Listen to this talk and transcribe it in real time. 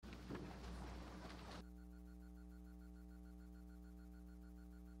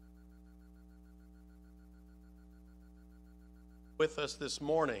with us this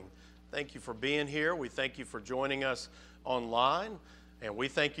morning. Thank you for being here. We thank you for joining us online, and we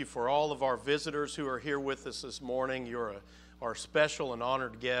thank you for all of our visitors who are here with us this morning. You're our special and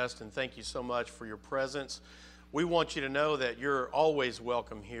honored guest, and thank you so much for your presence. We want you to know that you're always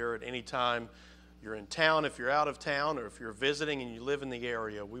welcome here at any time you're in town. If you're out of town or if you're visiting and you live in the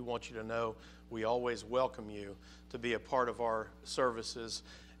area, we want you to know we always welcome you to be a part of our services.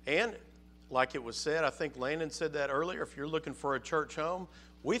 And like it was said, I think Landon said that earlier, if you're looking for a church home,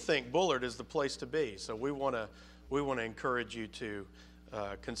 we think Bullard is the place to be. So we want to encourage you to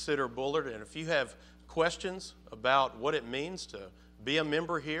consider Bullard. And if you have questions about what it means to be a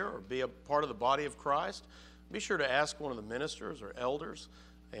member here or be a part of the body of Christ, be sure to ask one of the ministers or elders,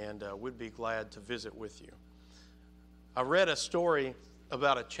 and we'd be glad to visit with you. I read a story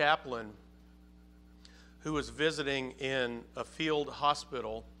about a chaplain who was visiting in a field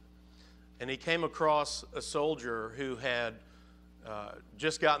hospital, and he came across a soldier who had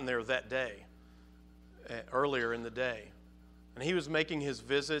just gotten there that day, earlier in the day. And he was making his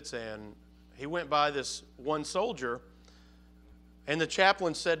visits, and he went by this one soldier, and the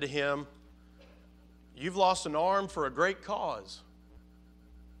chaplain said to him, "You've lost an arm for a great cause."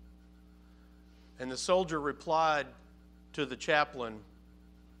 And the soldier replied to the chaplain,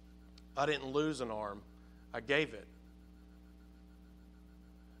 "I didn't lose an arm, I gave it."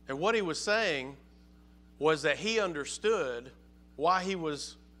 And what he was saying was that he understood why he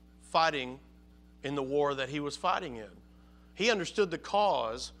was fighting in the war that he was fighting in. He understood the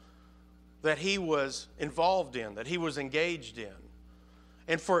cause that he was involved in, that he was engaged in.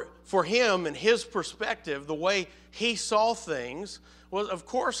 And for him and his perspective, the way he saw things was, of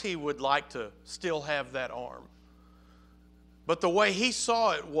course, he would like to still have that arm. But the way he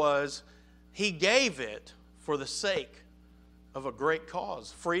saw it was he gave it for the sake of a great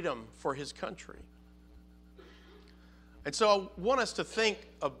cause, freedom for his country. And so I want us to think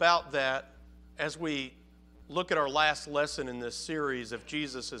about that as we look at our last lesson in this series of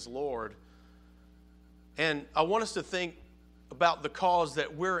Jesus is Lord. And I want us to think about the cause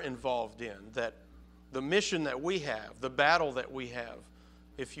that we're involved in, that the mission that we have, the battle that we have,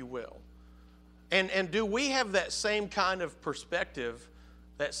 if you will. And do we have that same kind of perspective,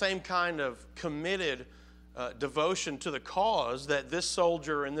 that same kind of committed devotion to the cause that this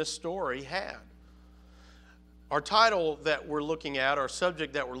soldier in this story had? Our title that we're looking at, our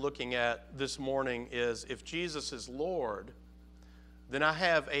subject that we're looking at this morning is, If Jesus is Lord, Then I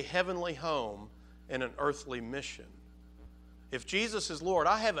have a heavenly home and an earthly mission. If Jesus is Lord,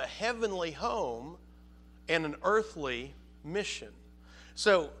 I have a heavenly home and an earthly mission.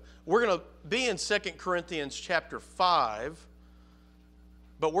 So we're going to be in 2 Corinthians chapter 5,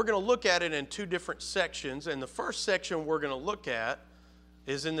 but we're going to look at it in two different sections. And the first section we're going to look at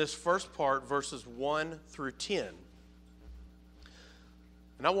is in this first part, verses 1 through 10.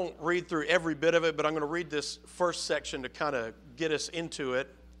 And I won't read through every bit of it, but I'm going to read this first section to kind of get us into it,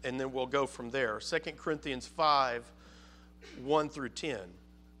 and then we'll go from there. 2 Corinthians 5, 1 through 10.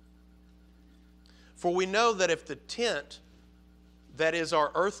 For we know that if the tent that is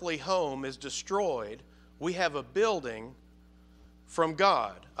our earthly home is destroyed, we have a building from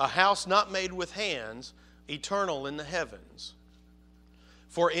God, a house not made with hands, eternal in the heavens.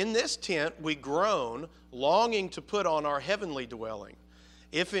 For in this tent we groan, longing to put on our heavenly dwelling,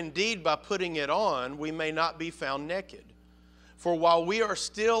 if indeed by putting it on we may not be found naked. For while we are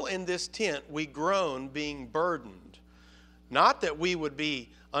still in this tent, we groan, being burdened. Not that we would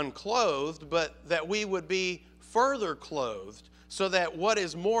be unclothed, but that we would be further clothed, so that what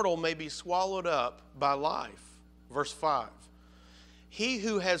is mortal may be swallowed up by life. Verse 5. He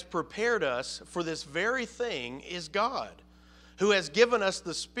who has prepared us for this very thing is God, who has given us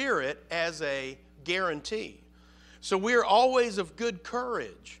the Spirit as a guarantee. So we are always of good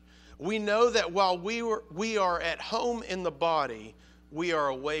courage. We know that while we are at home in the body, we are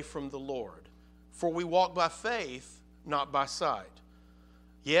away from the Lord. For we walk by faith, not by sight.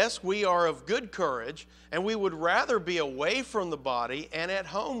 Yes, we are of good courage, and we would rather be away from the body and at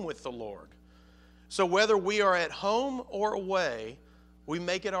home with the Lord. So whether we are at home or away, we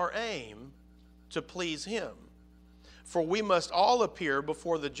make it our aim to please Him. For we must all appear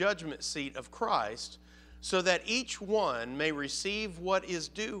before the judgment seat of Christ, so that each one may receive what is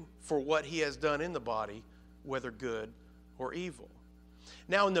due for what he has done in the body, whether good or evil.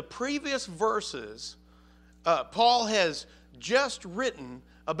 Now, in the previous verses, Paul has just written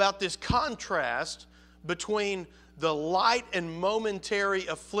about this contrast between the light and momentary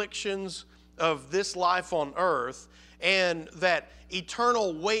afflictions of this life on earth and that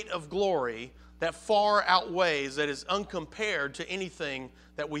eternal weight of glory that far outweighs, that is uncompared to anything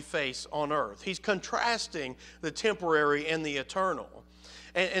that we face on earth. He's contrasting the temporary and the eternal.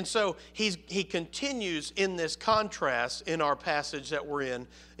 And so he continues in this contrast in our passage that we're in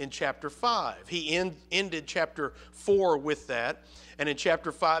chapter 5. He ended chapter 4 with that. And in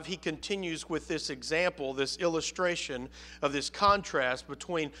chapter 5, he continues with this example, this illustration of this contrast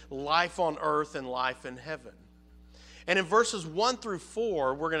between life on earth and life in heaven. And in verses 1 through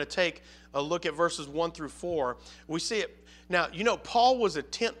 4, we're going to take a look at verses 1 through 4. We see it. Now, you know, Paul was a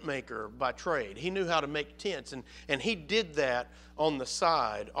tent maker by trade. He knew how to make tents, and he did that on the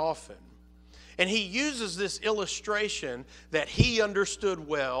side often. And he uses this illustration that he understood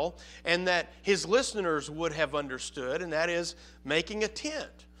well and that his listeners would have understood, and that is making a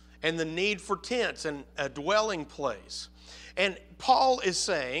tent and the need for tents and a dwelling place. And Paul is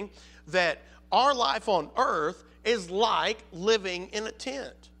saying that our life on earth is like living in a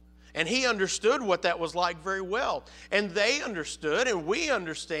tent. And he understood what that was like very well. And they understood, and we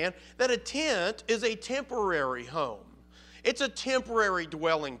understand, that a tent is a temporary home. It's a temporary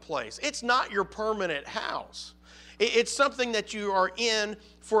dwelling place. It's not your permanent house. It's something that you are in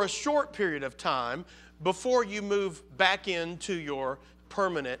for a short period of time before you move back into your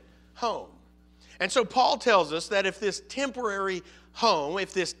permanent home. And so Paul tells us that if this temporary home,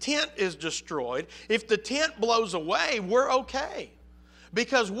 if this tent is destroyed, if the tent blows away, we're okay.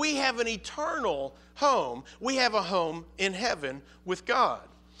 Because we have an eternal home. We have a home in heaven with God.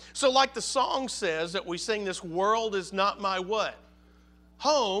 So like the song says that we sing, this world is not my what?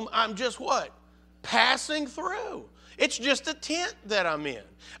 Home, I'm just what? Passing through. It's just a tent that I'm in.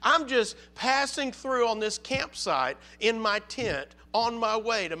 I'm just passing through on this campsite in my tent on my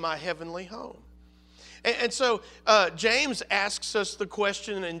way to my heavenly home. And so James asks us the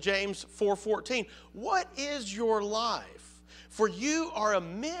question in James 4:14, what is your life? For you are a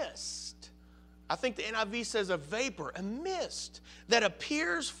mist. I think the NIV says a vapor, a mist that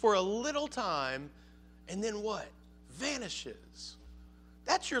appears for a little time and then what? Vanishes.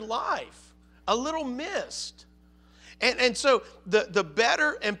 That's your life, a little mist. And so the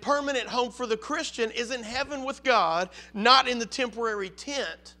better and permanent home for the Christian is in heaven with God, not in the temporary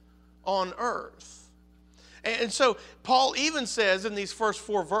tent on earth. And so Paul even says in these first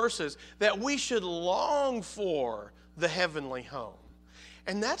 4 verses that we should long for the heavenly home.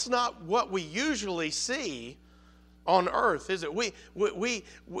 And that's not what we usually see on earth, is it? We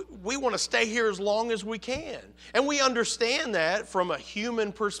want to stay here as long as we can. And we understand that from a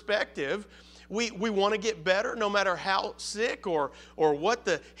human perspective. We want to get better no matter how sick or what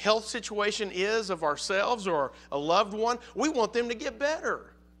the health situation is of ourselves or a loved one. We want them to get better.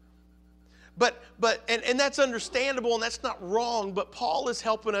 But that's understandable and that's not wrong, but Paul is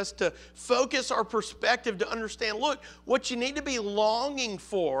helping us to focus our perspective to understand, look, what you need to be longing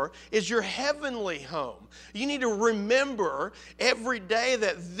for is your heavenly home. You need to remember every day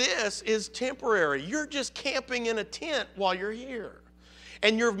that this is temporary. You're just camping in a tent while you're here.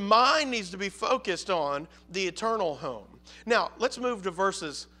 And your mind needs to be focused on the eternal home. Now, let's move to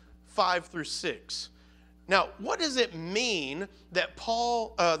verses 5 through 6. Now, what does it mean that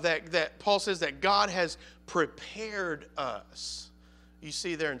Paul says that God has prepared us? You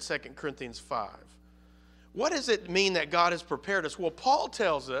see there in 2 Corinthians 5. What does it mean that God has prepared us? Well, Paul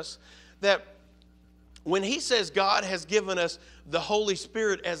tells us that when he says God has given us the Holy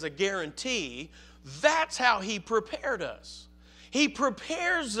Spirit as a guarantee, that's how he prepared us. He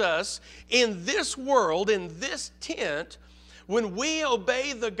prepares us in this world, in this tent, when we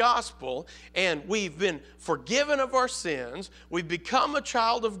obey the gospel and we've been forgiven of our sins, we've become a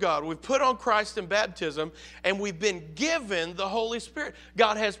child of God, we've put on Christ in baptism, and we've been given the Holy Spirit.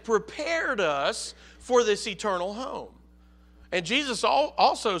 God has prepared us for this eternal home. And Jesus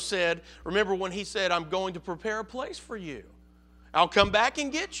also said, remember when he said, I'm going to prepare a place for you. I'll come back and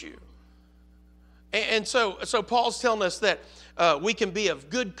get you. And so Paul's telling us that we can be of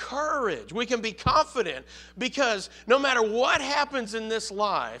good courage. We can be confident because no matter what happens in this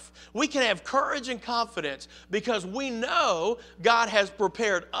life, we can have courage and confidence because we know God has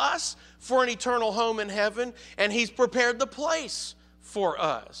prepared us for an eternal home in heaven and he's prepared the place for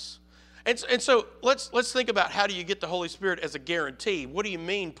us. And so let's think about how do you get the Holy Spirit as a guarantee. What do you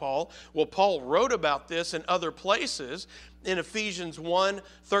mean, Paul? Well, Paul wrote about this in other places. In Ephesians 1,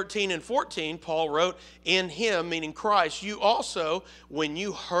 13 and 14, Paul wrote, in him, meaning Christ, you also, when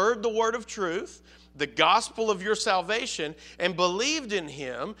you heard the word of truth, the gospel of your salvation, and believed in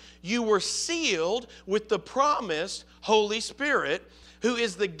him, you were sealed with the promised Holy Spirit, who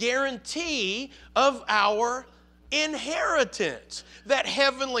is the guarantee of our inheritance, that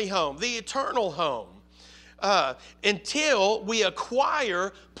heavenly home, the eternal home. until we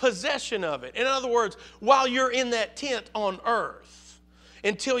acquire possession of it. In other words, while you're in that tent on earth,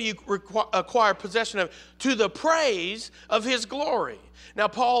 until you acquire possession of it, to the praise of his glory. Now,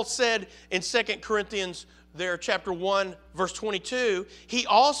 Paul said in 2 Corinthians there, chapter 1, verse 22, he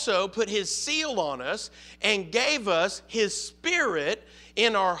also put his seal on us and gave us his Spirit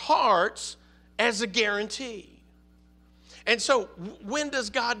in our hearts as a guarantee. And so, when does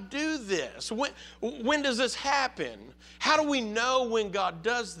God do this? When does this happen? How do we know when God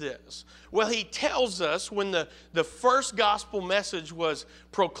does this? Well, he tells us when the first gospel message was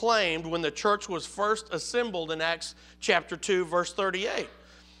proclaimed, when the church was first assembled in Acts chapter 2, verse 38.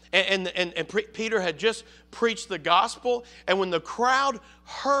 And Peter had just preached the gospel, and when the crowd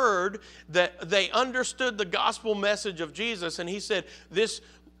heard that, they understood the gospel message of Jesus, and he said, this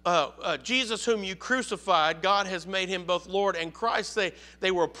Jesus whom you crucified, God has made him both Lord and Christ.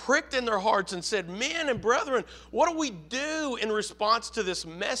 They were pricked in their hearts and said, men and brethren, what do we do in response to this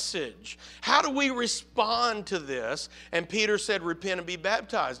message? How do we respond to this? And Peter said, repent and be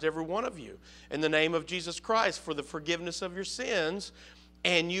baptized, every one of you, in the name of Jesus Christ for the forgiveness of your sins,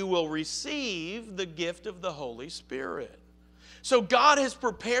 and you will receive the gift of the Holy Spirit. So God has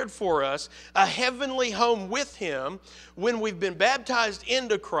prepared for us a heavenly home with him when we've been baptized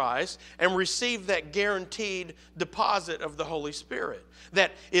into Christ and received that guaranteed deposit of the Holy Spirit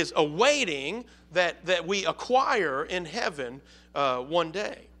that is awaiting that we acquire in heaven one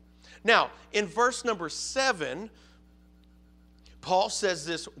day. Now, in verse number 7, Paul says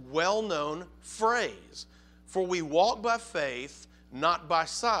this well-known phrase, for we walk by faith, not by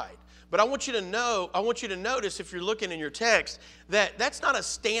sight. But I want you to notice, if you're looking in your text, that that's not a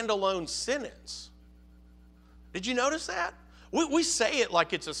standalone sentence. Did you notice that? We say it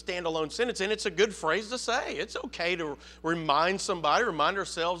like it's a standalone sentence, and it's a good phrase to say. It's okay to remind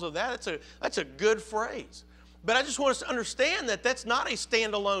ourselves of that. That's a good phrase. But I just want us to understand that that's not a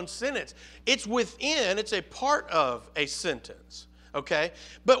standalone sentence. It's a part of a sentence, okay?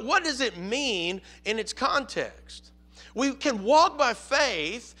 But what does it mean in its context? We can walk by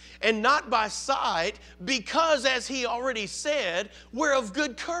faith and not by sight because, as he already said, we're of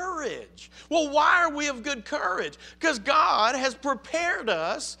good courage. Well, why are we of good courage? Because God has prepared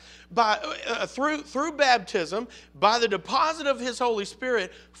us through baptism, by the deposit of his Holy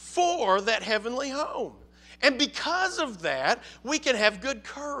Spirit, for that heavenly home. And because of that, we can have good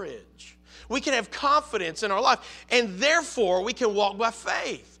courage. We can have confidence in our life, and therefore we can walk by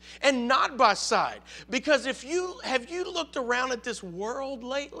faith and not by sight. Because have you looked around at this world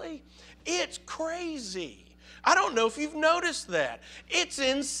lately? It's crazy. I don't know if you've noticed that. It's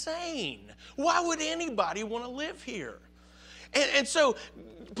insane. Why would anybody want to live here? And so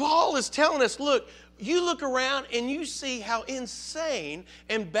Paul is telling us, look, you look around and you see how insane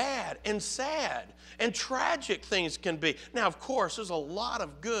and bad and sad and tragic things can be. Now, of course, there's a lot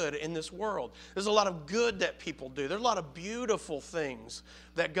of good in this world. There's a lot of good that people do. There's a lot of beautiful things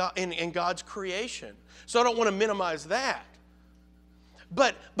that God in God's creation. So I don't want to minimize that.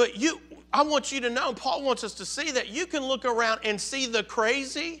 But I want you to know, Paul wants us to see that you can look around and see the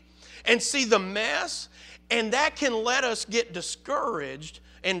crazy and see the mess, and that can let us get discouraged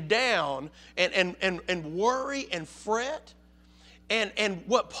and down and worry and fret. And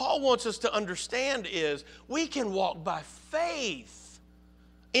what Paul wants us to understand is we can walk by faith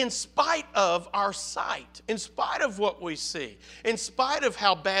in spite of our sight, in spite of what we see, in spite of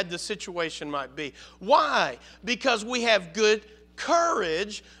how bad the situation might be. Why? Because we have good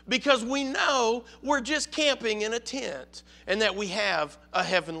courage, because we know we're just camping in a tent and that we have a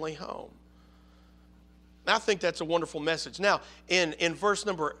heavenly home. I think that's a wonderful message. Now, in verse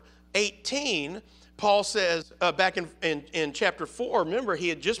number 18, Paul says, back in chapter 4, remember, he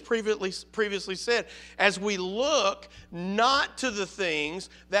had just previously said, as we look not to the things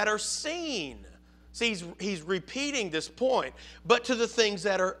that are seen. See, he's repeating this point, but to the things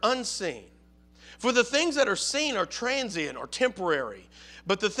that are unseen. For the things that are seen are transient or temporary,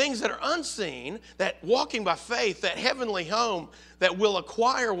 but the things that are unseen, that walking by faith, that heavenly home that we'll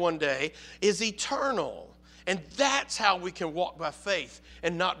acquire one day, is eternal. And that's how we can walk by faith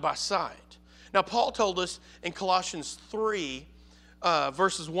and not by sight. Now, Paul told us in Colossians 3,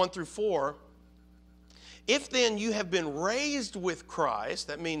 verses 1 through 4, if then you have been raised with Christ,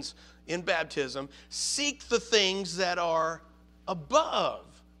 that means in baptism, seek the things that are above,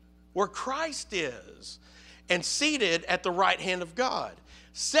 where Christ is, and seated at the right hand of God.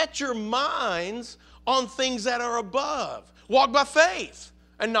 Set your minds on things that are above. Walk by faith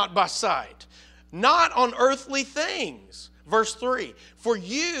and not by sight. Not on earthly things. Verse 3, for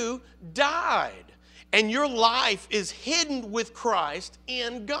you died, and your life is hidden with Christ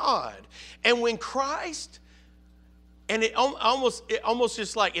in God. And when Christ And it almost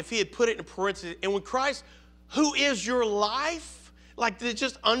just like if he had put it in parentheses, and when Christ, who is your life, like to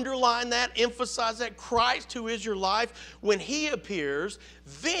just underline that, emphasize that, Christ who is your life, when he appears,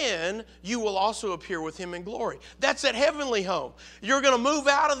 then you will also appear with him in glory. That's that heavenly home. You're going to move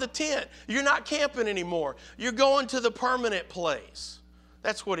out of the tent. You're not camping anymore. You're going to the permanent place.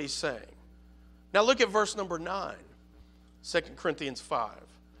 That's what he's saying. Now look at verse number 9, 2 Corinthians 5.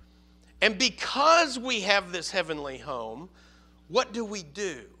 And because we have this heavenly home, what do we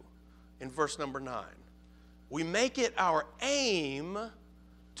do in verse number 9? We make it our aim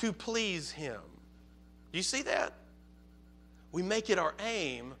to please him. Do you see that? We make it our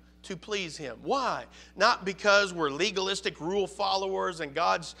aim to please him. Why? Not because we're legalistic rule followers and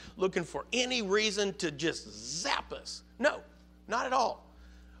God's looking for any reason to just zap us. No, not at all.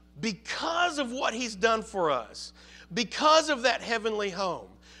 Because of what he's done for us, because of that heavenly home,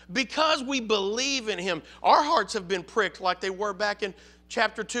 because we believe in him, our hearts have been pricked like they were back in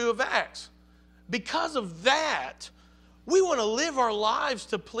chapter 2 of Acts. Because of that, we want to live our lives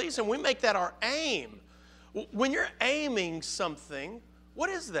to please him. We make that our aim. When you're aiming something, what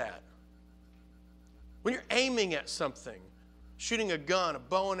is that? When you're aiming at something, shooting a gun, a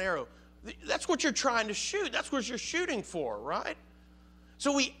bow and arrow, that's what you're trying to shoot. That's what you're shooting for, right?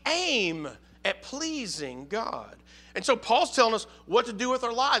 So we aim at pleasing God. And so Paul's telling us what to do with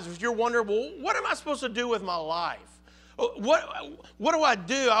our lives. If you're wondering, well, what am I supposed to do with my life? What do I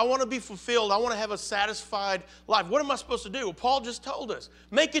do? I want to be fulfilled. I want to have a satisfied life. What am I supposed to do? Well, Paul just told us,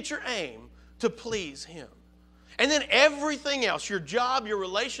 make it your aim to please him. And then everything else, your job, your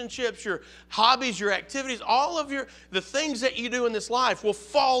relationships, your hobbies, your activities, all of the things that you do in this life will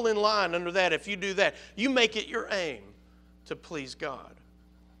fall in line under that if you do that. You make it your aim to please God.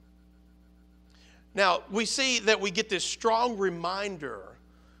 Now, we see that we get this strong reminder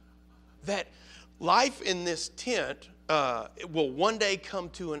that life in this tent will one day come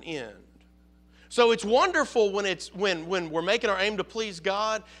to an end. So it's wonderful when we're making our aim to please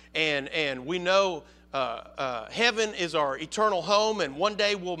God and we know heaven is our eternal home and one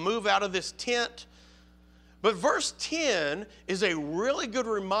day we'll move out of this tent. But verse 10 is a really good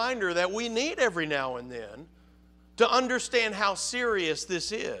reminder that we need every now and then to understand how serious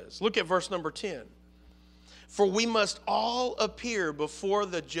this is. Look at verse number 10. For we must all appear before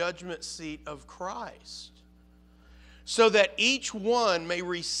the judgment seat of Christ, so that each one may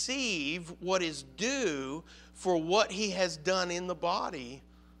receive what is due for what he has done in the body,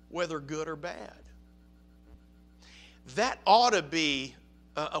 whether good or bad. That ought to be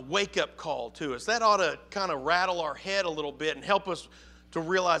a wake-up call to us. That ought to kind of rattle our head a little bit and help us to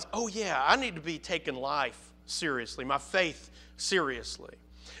realize, oh yeah, I need to be taking life seriously, my faith seriously.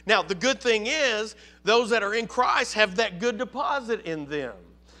 Now, the good thing is, those that are in Christ have that good deposit in them.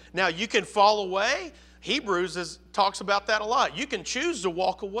 Now, you can fall away. Hebrews talks about that a lot. You can choose to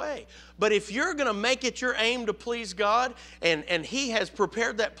walk away. But if you're going to make it your aim to please God, and he has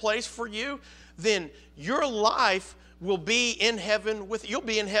prepared that place for you, then your life will be in heaven you'll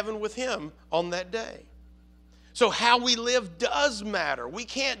be in heaven with him on that day. So how we live does matter. We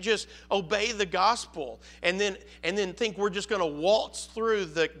can't just obey the gospel and then think we're just going to waltz through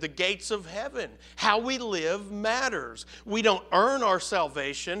the gates of heaven. How we live matters. We don't earn our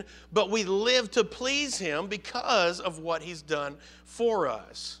salvation, but we live to please him because of what he's done for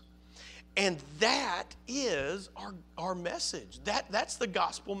us. And that is our message. That's the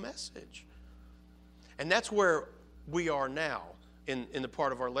gospel message. And that's where we are now in the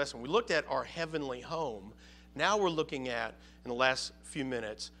part of our lesson. We looked at our heavenly home. Now we're looking at, in the last few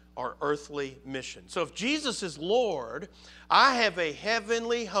minutes, our earthly mission. So if Jesus is Lord, I have a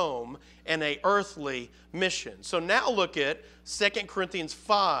heavenly home and an earthly mission. So now look at 2 Corinthians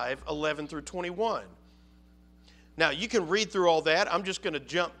 5, 11 through 21. Now you can read through all that. I'm just going to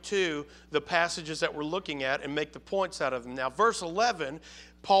jump to the passages that we're looking at and make the points out of them. Now verse 11,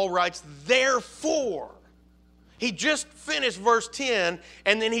 Paul writes, therefore. He just finished verse 10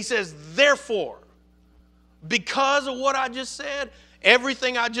 and then he says, therefore. Because of what I just said,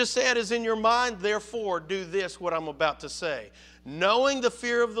 everything I just said is in your mind, therefore do this, what I'm about to say. Knowing the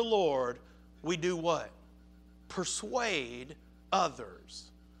fear of the Lord, we do what? Persuade others.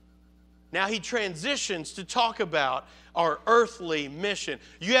 Now he transitions to talk about our earthly mission.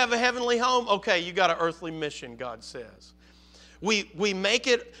 You have a heavenly home? Okay, you got an earthly mission, God says. We make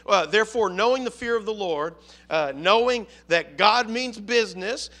it, therefore, knowing the fear of the Lord, knowing that God means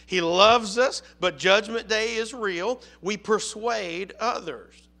business, he loves us, but judgment day is real, we persuade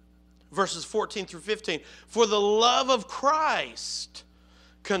others. Verses 14 through 15, for the love of Christ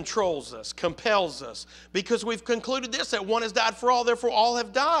controls us, compels us, because we've concluded this, that one has died for all, therefore all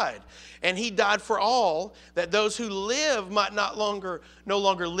have died. And he died for all, that those who live might no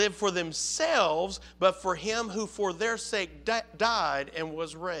longer live for themselves, but for him who for their sake died and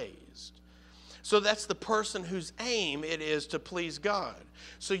was raised. So that's the person whose aim it is to please God.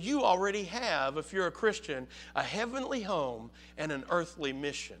 So you already have, if you're a Christian, a heavenly home and an earthly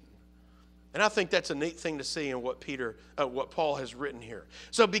mission. And I think that's a neat thing to see in what Paul has written here.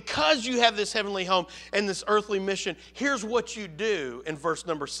 So because you have this heavenly home and this earthly mission, here's what you do in verse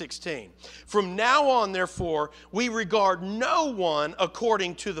number 16. From now on, therefore, we regard no one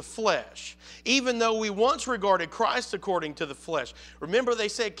according to the flesh, even though we once regarded Christ according to the flesh. Remember they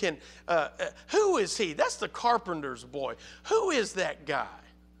said, who is he? That's the carpenter's boy. Who is that guy?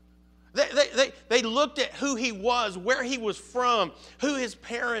 They looked at who he was, where he was from, who his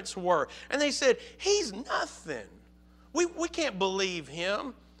parents were. And they said, he's nothing. We can't believe him.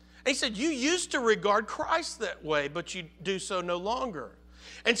 And he said, you used to regard Christ that way, but you do so no longer.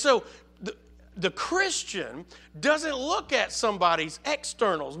 And so the Christian doesn't look at somebody's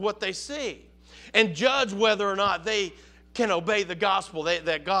externals, what they see, and judge whether or not they can obey the gospel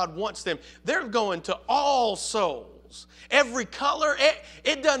that God wants them. They're going to all souls. Every color,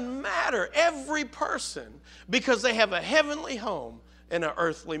 it doesn't matter. Every person, because they have a heavenly home and an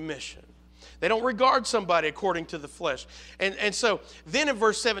earthly mission. They don't regard somebody according to the flesh. And so then in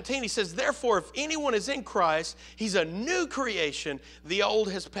verse 17 he says, therefore if anyone is in Christ, he's a new creation. The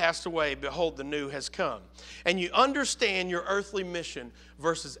old has passed away. Behold, the new has come. And you understand your earthly mission,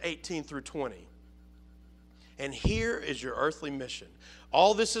 verses 18 through 20. And here is your earthly mission.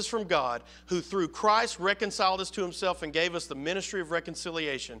 All this is from God, who through Christ reconciled us to himself and gave us the ministry of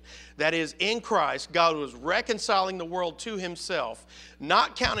reconciliation. That is, in Christ, God was reconciling the world to himself,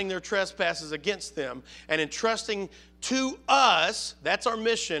 not counting their trespasses against them, and entrusting to us, that's our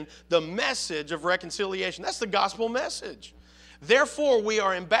mission, the message of reconciliation. That's the gospel message. Therefore, we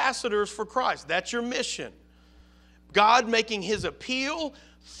are ambassadors for Christ. That's your mission. God making his appeal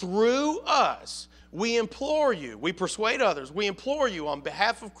through us. We implore you, we persuade others, we implore you on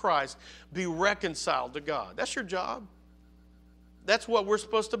behalf of Christ, be reconciled to God. That's your job. That's what we're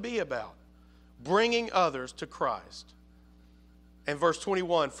supposed to be about, bringing others to Christ. And verse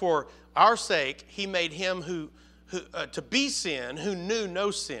 21, for our sake he made him who to be sin who knew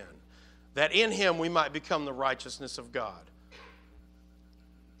no sin, that in him we might become the righteousness of God.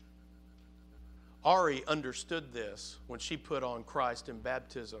 Ari understood this when she put on Christ in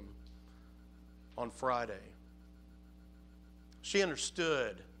baptism on Friday. She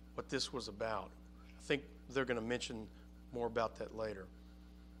understood what this was about. I think they're going to mention more about that later.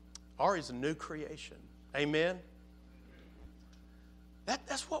 Ari's a new creation. Amen?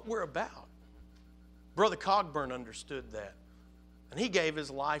 That's what we're about. Brother Cogburn understood that. And he gave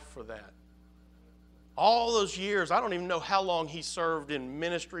his life for that. All those years, I don't even know how long he served in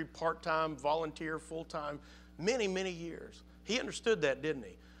ministry, part-time, volunteer, full-time, many, many years. He understood that, didn't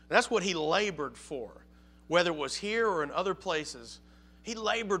he? That's what he labored for, whether it was here or in other places. He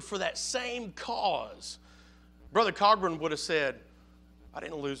labored for that same cause. Brother Cogburn would have said, I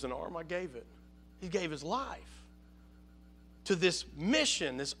didn't lose an arm, I gave it. He gave his life to this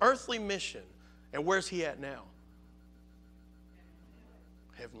mission, this earthly mission. And where's he at now?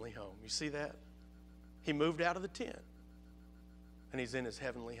 Heavenly home. You see that? He moved out of the tent, and he's in his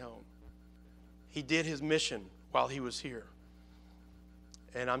heavenly home. He did his mission while he was here.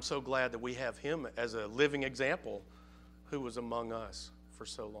 And I'm so glad that we have him as a living example who was among us for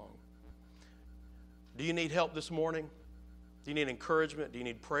so long. Do you need help this morning? Do you need encouragement? Do you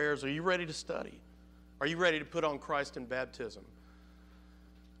need prayers? Are you ready to study? Are you ready to put on Christ in baptism?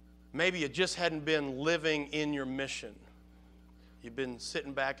 Maybe you just hadn't been living in your mission. You've been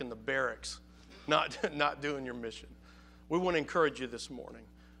sitting back in the barracks, not doing your mission. We want to encourage you this morning.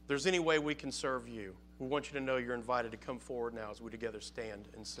 If there's any way we can serve you, we want you to know you're invited to come forward now as we together stand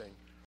and sing.